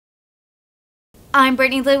I'm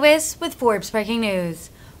Brittany Lewis with Forbes Breaking News.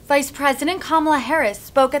 Vice President Kamala Harris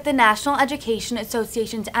spoke at the National Education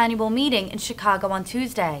Association's annual meeting in Chicago on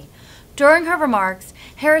Tuesday. During her remarks,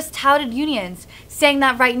 Harris touted unions, saying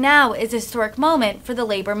that right now is a historic moment for the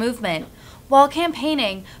labor movement. While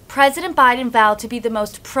campaigning, President Biden vowed to be the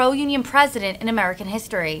most pro-union president in American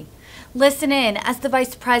history. Listen in as the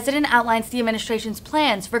Vice President outlines the administration's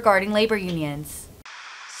plans regarding labor unions.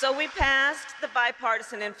 So we passed the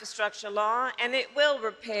bipartisan infrastructure law, and it will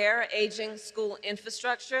repair aging school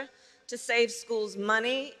infrastructure to save schools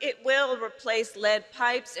money. It will replace lead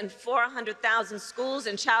pipes in 400,000 schools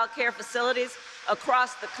and child care facilities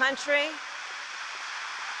across the country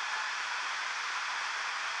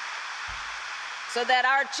so that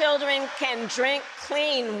our children can drink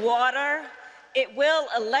clean water. It will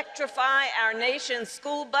electrify our nation's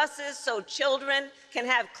school buses so children can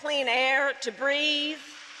have clean air to breathe.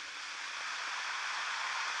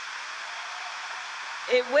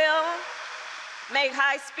 It will make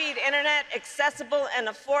high-speed internet accessible and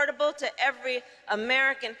affordable to every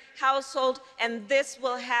American household, and this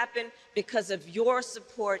will happen because of your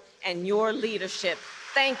support and your leadership.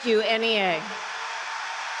 Thank you, NEA.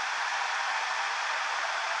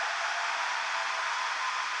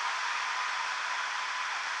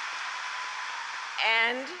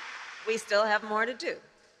 And we still have more to do.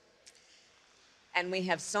 And we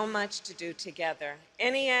have so much to do together.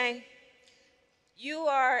 NEA, you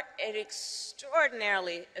are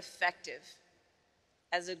extraordinarily effective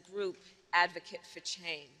as a group advocate for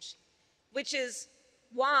change, which is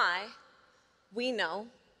why we know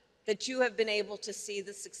that you have been able to see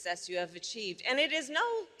the success you have achieved. And it is no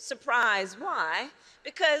surprise why,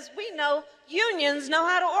 because we know unions know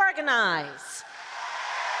how to organize.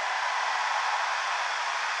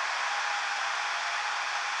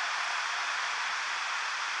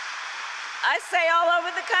 I say all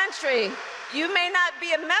over the country, you may not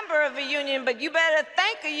be a member of a union, but you better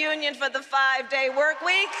thank a union for the 5-day work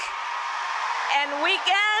week and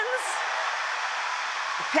weekends,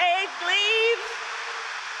 paid leave.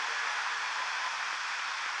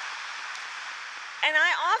 And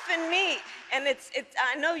I often meet, and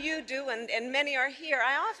I know you do, and many are here,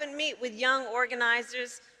 I often meet with young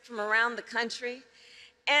organizers from around the country.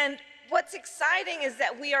 And what's exciting is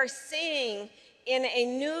that we are seeing in a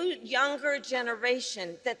new, younger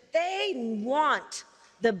generation that they want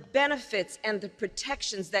the benefits and the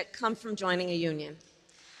protections that come from joining a union.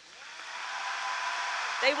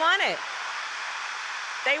 They want it.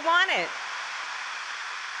 They want it.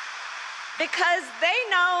 Because they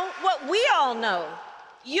know what we all know.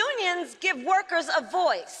 Unions give workers a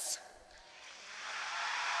voice.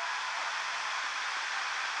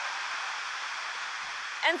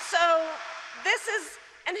 And so this is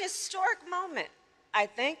an historic moment, I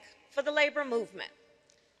think, for the labor movement.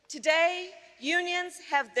 Today, unions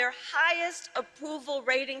have their highest approval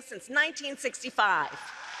rating since 1965.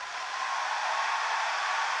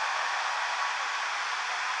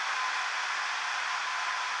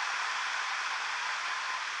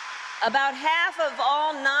 About half of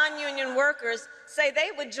all non-union workers say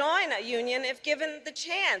they would join a union if given the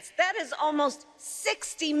chance. That is almost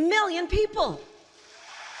 60 million people.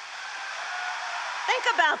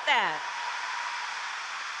 Think about that.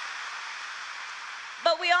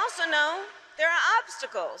 But we also know there are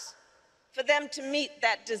obstacles for them to meet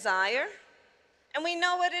that desire, and we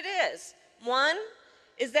know what it is. One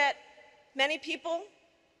is that many people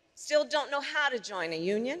still don't know how to join a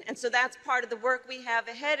union, and so that's part of the work we have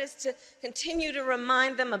ahead, is to continue to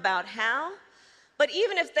remind them about how. But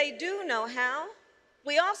even if they do know how,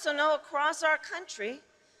 we also know across our country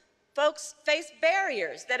folks face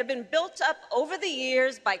barriers that have been built up over the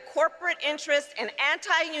years by corporate interests and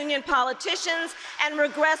anti-union politicians and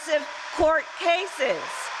regressive court cases.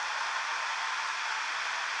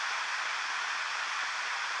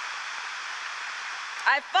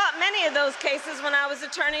 I fought many of those cases when I was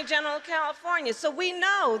Attorney General of California, so we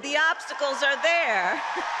know the obstacles are there.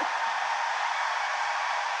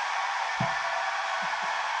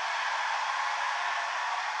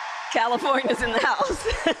 California's in the house.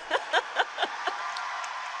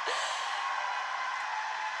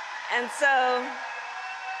 And so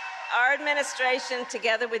our administration,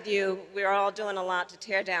 together with you, we're all doing a lot to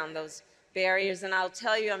tear down those barriers. And I'll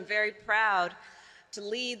tell you, I'm very proud to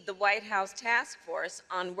lead the White House Task Force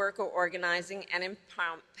on Worker Organizing and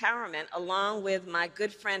Empowerment, along with my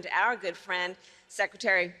good friend, our good friend,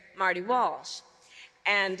 Secretary Marty Walsh,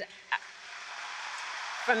 and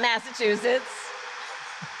from Massachusetts.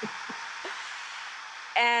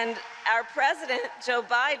 And our president, Joe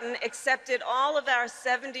Biden, accepted all of our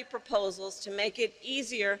 70 proposals to make it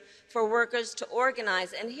easier for workers to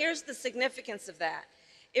organize. And here's the significance of that.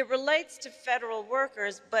 It relates to federal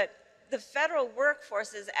workers, but the federal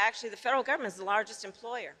workforce is actually, the federal government is the largest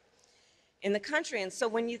employer in the country. And so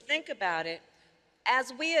when you think about it,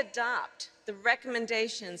 as we adopt the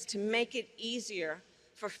recommendations to make it easier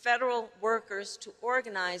for federal workers to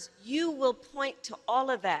organize, you will point to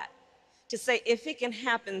all of that to say, if it can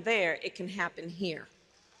happen there, it can happen here.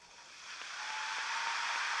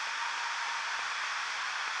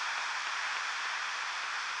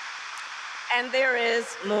 And there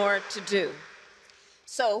is more to do.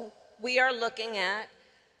 So we are looking at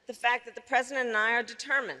the fact that the President and I are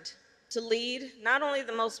determined to lead not only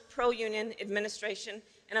the most pro-union administration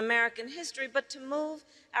in American history, but to move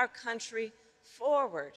our country forward.